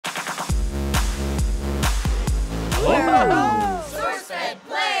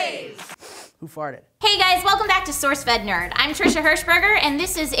Who farted? Hey guys, welcome back to SourceFedNERD. I'm Trisha Hirschberger, and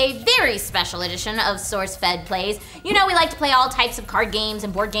this is a very special edition of SourceFed Plays. You know we like to play all types of card games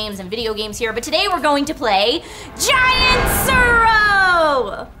and board games and video games here, but today we're going to play Giant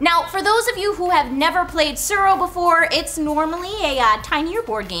Tsuro! Now, for those of you who have never played Tsuro before, it's normally a tinier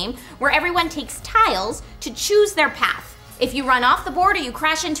board game where everyone takes tiles to choose their path. If you run off the board or you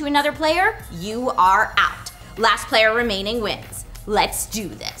crash into another player, you are out. Last player remaining wins. Let's do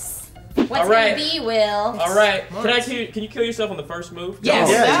this. What's gonna be, Will? All right. Can you kill yourself on the first move? Yes.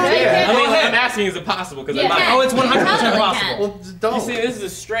 I mean, I'm asking, is it possible? Because Oh, it's 100% Totally possible. can. Well, don't. You see, this is a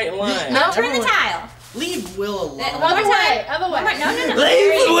straight line. Now turn the tile. Leave Will alone. Other way. No.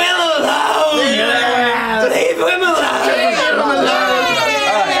 Leave Will alone! Leave him alone!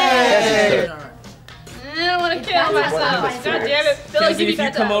 I don't want to kill myself. God damn it. Feel like Casey, if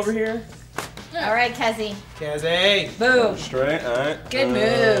you come over here. All right, Kezzy. Kezzy. Boom. Straight, alright. Good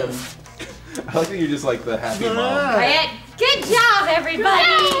move. I like that you're just like the happy mom. All right. Good job, everybody.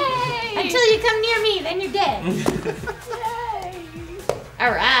 Yay! Until you come near me, then you're dead.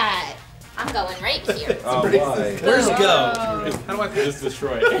 All right. I'm going right here. Oh, why? Where's it go? How do I just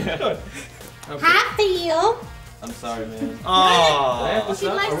destroy it? Hi, Theo. I'm sorry, man. Aww. She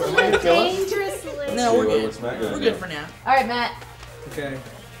likes to live dangerously. No, we're good. We're We're good for now. All right, Matt. Okay.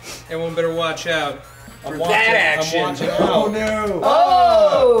 Everyone better watch out. I'm For that action. I'm watching Oh out. no!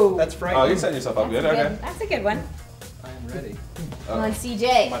 Oh. That's Oh, frightening. you're setting yourself up good. Okay. That's a good one. I'm ready. Come on,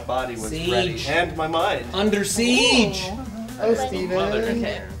 CJ. My body was Siege. ready. And my mind. Under siege. Oh, Steven.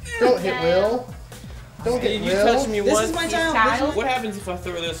 Okay. Don't hit Will. Don't Hey, hit you Will. touched me This once. is my Tiles. child. What happens if I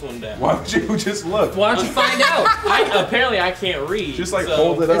throw this one down? Why don't you just look? Why don't you find out? Apparently I can't read. Just like so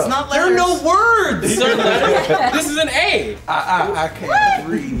hold it up. It's not there are no words. These are letters. This is an A. I can't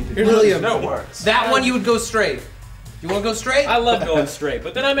read. William. No words. That one you would go straight. You want to go straight? I love going straight,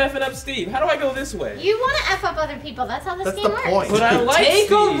 but then I'm effing up Steve. How do I go this way? You want to F up other people. That's how this That's game the works. point. But I like Take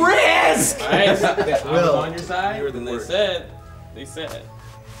Steve. a risk. Alright, I was Will, on your side. you were the and they worst. said.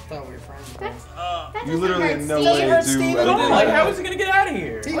 I thought we were friends. That You doesn't literally hurt have no Steve. way to do anything. Like, how is he gonna get out of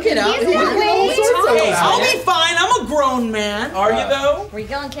here? I'll get out. He's gonna wait. Hey, I'll be fine. I'm a grown man. Are you though? Where you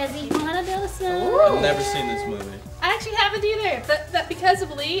going, Kezzy? You want to build a snow? I've never seen this movie. I actually haven't either. That because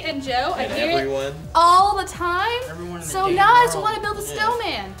of Lee and Joe, I And hear it everyone. all the time. Everyone in the So damn now I just world. want to build a Yeah.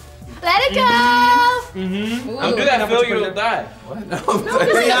 snowman. Let it go. Mm-hmm. I'm good at failure, you'll die.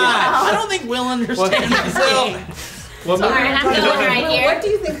 I don't think Will understands this. All right, I'm going right here. What do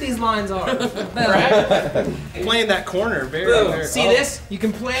you think these lines are? Playing that corner very, very See this? You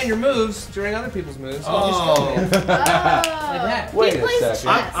can plan your moves during other people's moves. Oh. Like that. Wait He a plays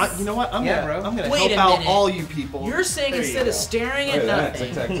second. chess. You know what? I'm Yeah, gonna, bro. I'm gonna Wait help a out minute. all you people. You're saying There you instead of go. staring Look at at that.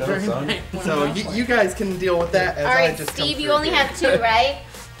 nothing. Tic-tac-toe, son. So you guys can deal with that as All I right, just Steve, come you through only here. have 2, right?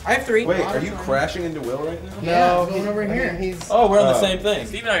 I have 3. Wait, are you crashing into Will right now? No, going over here. He's. Oh, we're on the Oh. same thing.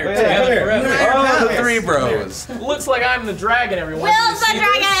 Steve and I are Wait, together come here. forever. Oh, the three bros. Looks like I'm the dragon, everyone. Will's Do you the see this?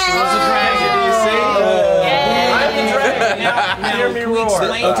 dragon! Will's the dragon. Do you see? I'm the dragon. Now hear me can we roar.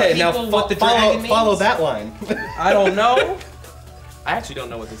 explain Okay, to now people what the dragon means? follow that line. I don't know. I actually don't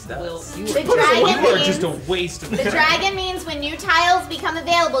know what this Will, does. you The were dragon You are means, just a waste of the time. dragon means when new tiles become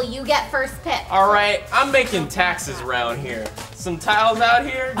available, you get first pick. All right, I'm making taxes around here. Some tiles out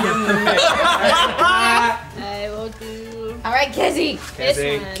here, give them the mix. I will do All right, Kezzy. this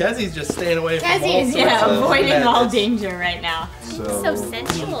one. Kezzy's just staying away from all Kezzy's, sorts of avoiding all madness. danger right now. So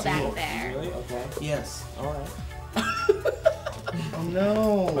sensual back there. Really? Okay. Yes. All right. Oh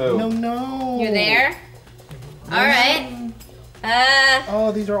no! Oh. No! You're there? All right.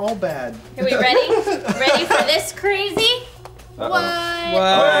 Oh, these are all bad. Are we ready? Ready for this crazy? Uh-oh. What?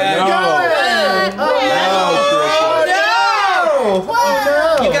 Oh, no.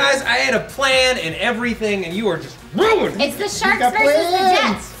 Oh no! You guys, I had a plan and everything, and you are just ruined. It's the sharks got versus the plans.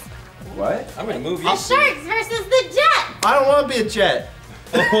 Jets. What? I'm gonna move you. The sharks versus the Jet. I don't want to be a jet.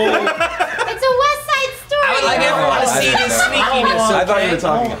 It's a West Side Story. I would like everyone to see this sneakiness, I thought you okay? were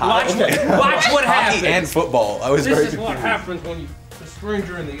talking Watch hockey. Watch what Hockey happens. and football. I was very This is what confused. happens when you a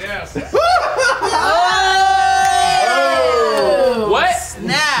stranger in the ass. Oh! What?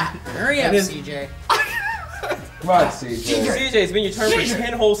 Snap! Hurry up, CJ. Come on, CJ. CJ, it's been your turn for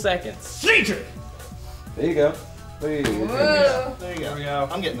 10 whole seconds. There you go. There you go. There you go.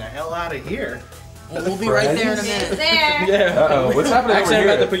 I'm getting the hell out of here. We'll be right there in a It's minute. there. Yeah. Uh-oh, what's happening Actually, over I'm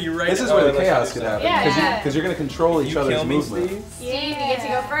here? about to put you right. This is where the let's chaos do could that. happen. Yeah. Because you're going to control each You other's kill me, movement. Steve? Steve, you get to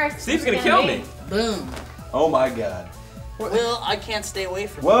go first. Steve's gonna kill me. Boom. Oh my god. Will, I can't stay away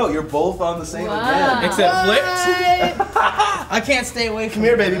from Whoa, you're both on the same again. Except flipped. I can't stay away from Come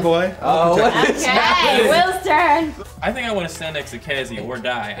here, baby boy. Oh, what is Okay, happening? Will's turn. I think I want to stand next to Kezi or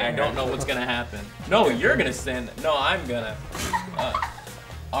die. I don't know what's gonna happen. No, you're gonna stand. No, I'm gonna.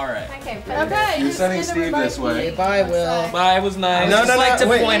 All right. Okay, Okay. You're sending Steve this way. Bye, Will. Bye, was nice. No, I'd just no, like no,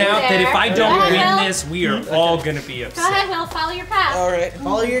 to wait. point out that if I Go don't ahead, win Will. this, we are all gonna be Go upset. ahead, Will. Follow your path. All right,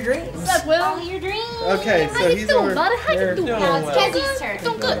 follow your dreams. What's up, Will? Follow your dreams. Okay, How so you he's doing, over bud? How you there. doing? Doing Now it's well. Kezi's turn.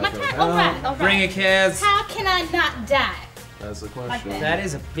 Doing good. My cat. All right. All right. Bring it, Kaz. How can I not die? That's the question. That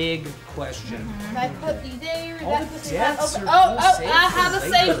is a big question. I put you there. All that the pussy deaths open. are Oh, safe I have a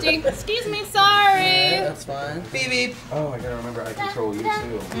and labor. safety. Excuse me, sorry. Yeah, that's fine. Beep beep. Oh, I gotta remember I control you too.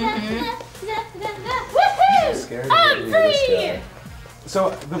 Woohoo! Scared to I'm get near this free. guy. So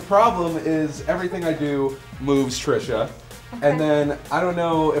the problem is everything I do moves Trisha, and then I don't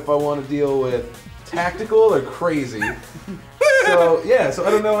know if I want to deal with tactical or crazy. So yeah, so I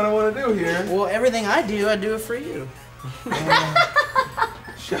don't know what I want to do here. Well, everything I do it for you. I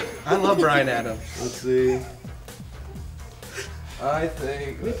love Brian Adams. Let's see. I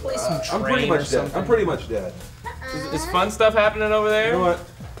think we play some I'm pretty train or much dead. something? I'm pretty much dead. Is fun stuff happening over there? You know what?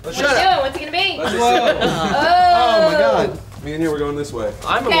 Let's What's just, it doing? What's it gonna be? let's just sit. Oh my God. Me and you, we're going this way.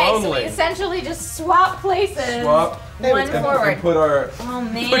 I'm Okay, so we lonely. essentially just swap places. Swap One and forward. put our. Oh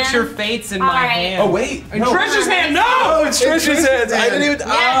man. Put your fates in All my right. hand. Oh wait! In Trisha's hand, no! Oh, it's Trisha's hands. I didn't even.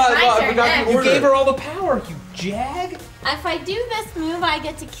 Yeah, it's my I turn, forgot yeah. the You order. gave her all the power, you jag. If I do this move, I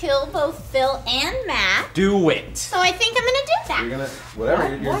get to kill both Phil and Matt. Do it. So I think I'm gonna do that. You're gonna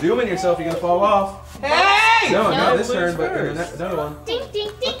whatever. You're dooming yourself. You're gonna fall off. Hey! No, No. not this turn, but in another one. Ding,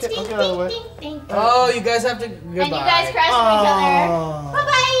 ding, ding, Okay, ding, I'll get out of the way. ding, ding, ding. Oh, you guys have to. Goodbye. And you guys crash into each other. Oh.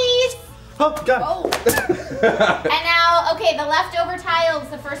 Bye-bye. Oh, God. Oh. And now, okay, the leftover tiles.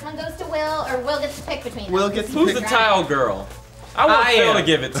 The first one goes to Will, or Will gets to pick between them. Will gets to Who's pick. the tile girl? I want I Phil am. to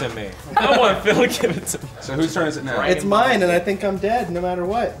give it to me. I want Phil to give it to me. So whose turn is it now? It's mine, and I think I'm dead no matter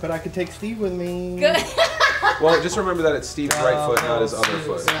what. But I could take Steve with me. Good. Well, just remember that it's Steve's right foot, not his other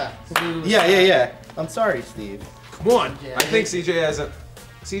foot. Yeah. I'm sorry, Steve. Come on. I think CJ hasn't.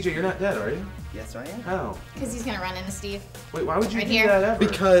 CJ, you're not dead, are you? Yes, I am. How? Because he's gonna run into Steve. Wait, why would you Right do here. that ever?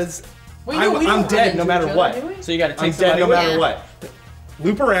 Because Wait, no, we I'm don't dead run no into matter each what. other, do we? So you gotta I'm take dead no somebody matter Yeah. what.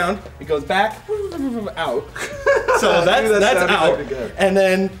 Loop around, it goes back, out. So I knew that's that that's sounded out. like a good. And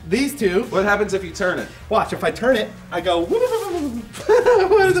then these two. What happens if you turn it? Watch, if I turn it, I go. I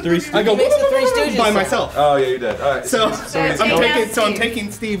go. He makes the Three Stooges by sound. myself. Oh yeah, you did. All right. So he's Okay, I'm going. now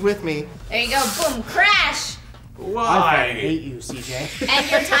taking Steve. Steve with me. There you go. Boom. Crash. I Why? hate you, CJ. And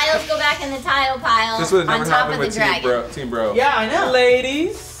your tiles go back in the tile pile This would have on never top happened of the with dragon. Team Bro. Yeah, I know.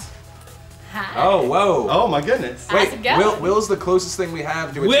 Ladies. Hi. Oh whoa. Oh my goodness. How's Wait, it going? Will's the closest thing we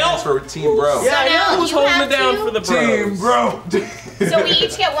have to a Will? transfer with Team Bro. Yeah, I now know. Who's you holding have it down to- for the bros? Team Bro. So we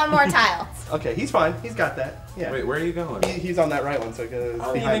each get one more tile. Okay, he's fine. He's got that. Yeah. Wait, where are you going? He's on that right one, so it goes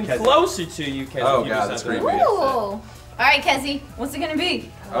I'm behind even Kezi. closer to you, Kez. Oh, if you God, do that's something. creepy. Ooh. All right, Kezzy. What's it gonna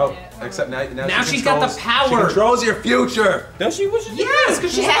be? Oh, except now Now she's got the controls- power. She controls your future. Don't she? Yes,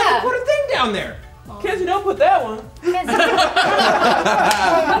 because she's Yeah. got to put a thing down there. Kez, don't put that one.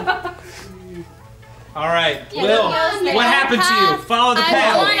 All right, Yeah, Will. yeah, What yeah. happened to you? Follow the I'm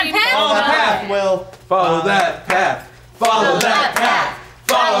path. on a path. Follow the path. Will. Follow that path. Follow that path.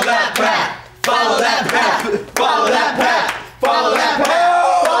 Follow that path. Follow that path. Follow that path. Follow that path.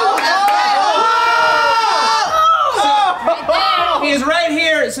 Follow that path. He is right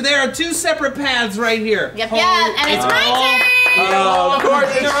here. So there are two separate paths right here. Yep, and it's my turn. Oh, of course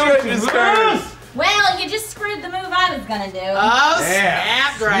it's Trisha's turn. Well, you just screwed the move I was gonna do. Oh,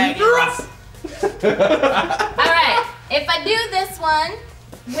 Yeah. snap dragon. All right, if I do this one,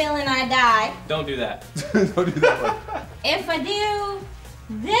 Will and I die. Don't do that. Don't do that one. If I do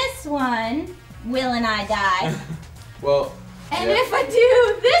this one, Will and I die. Well, And yeah. if I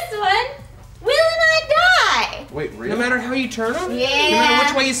do this one, Will and I die. Wait, really? No matter how you turn them? Yeah. No matter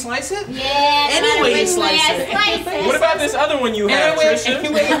which way you slice it? Yeah. Any no matter way you which slice I it. slice it. What about this other one you have, Trisha? Any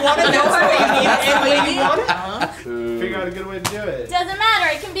way you want it, that's the way you need it. Any way you want it. Figure out a good way to do it. Doesn't matter.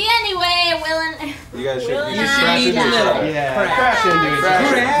 It can be any way. Will and You guys should, Will you and should I crash into each die. other. Yeah. Crash. Crash into each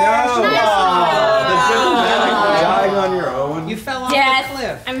Crash. other. No. Oh. Dying on your own. You fell off Death. the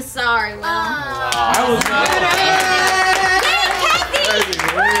cliff. I'm sorry, Will. I was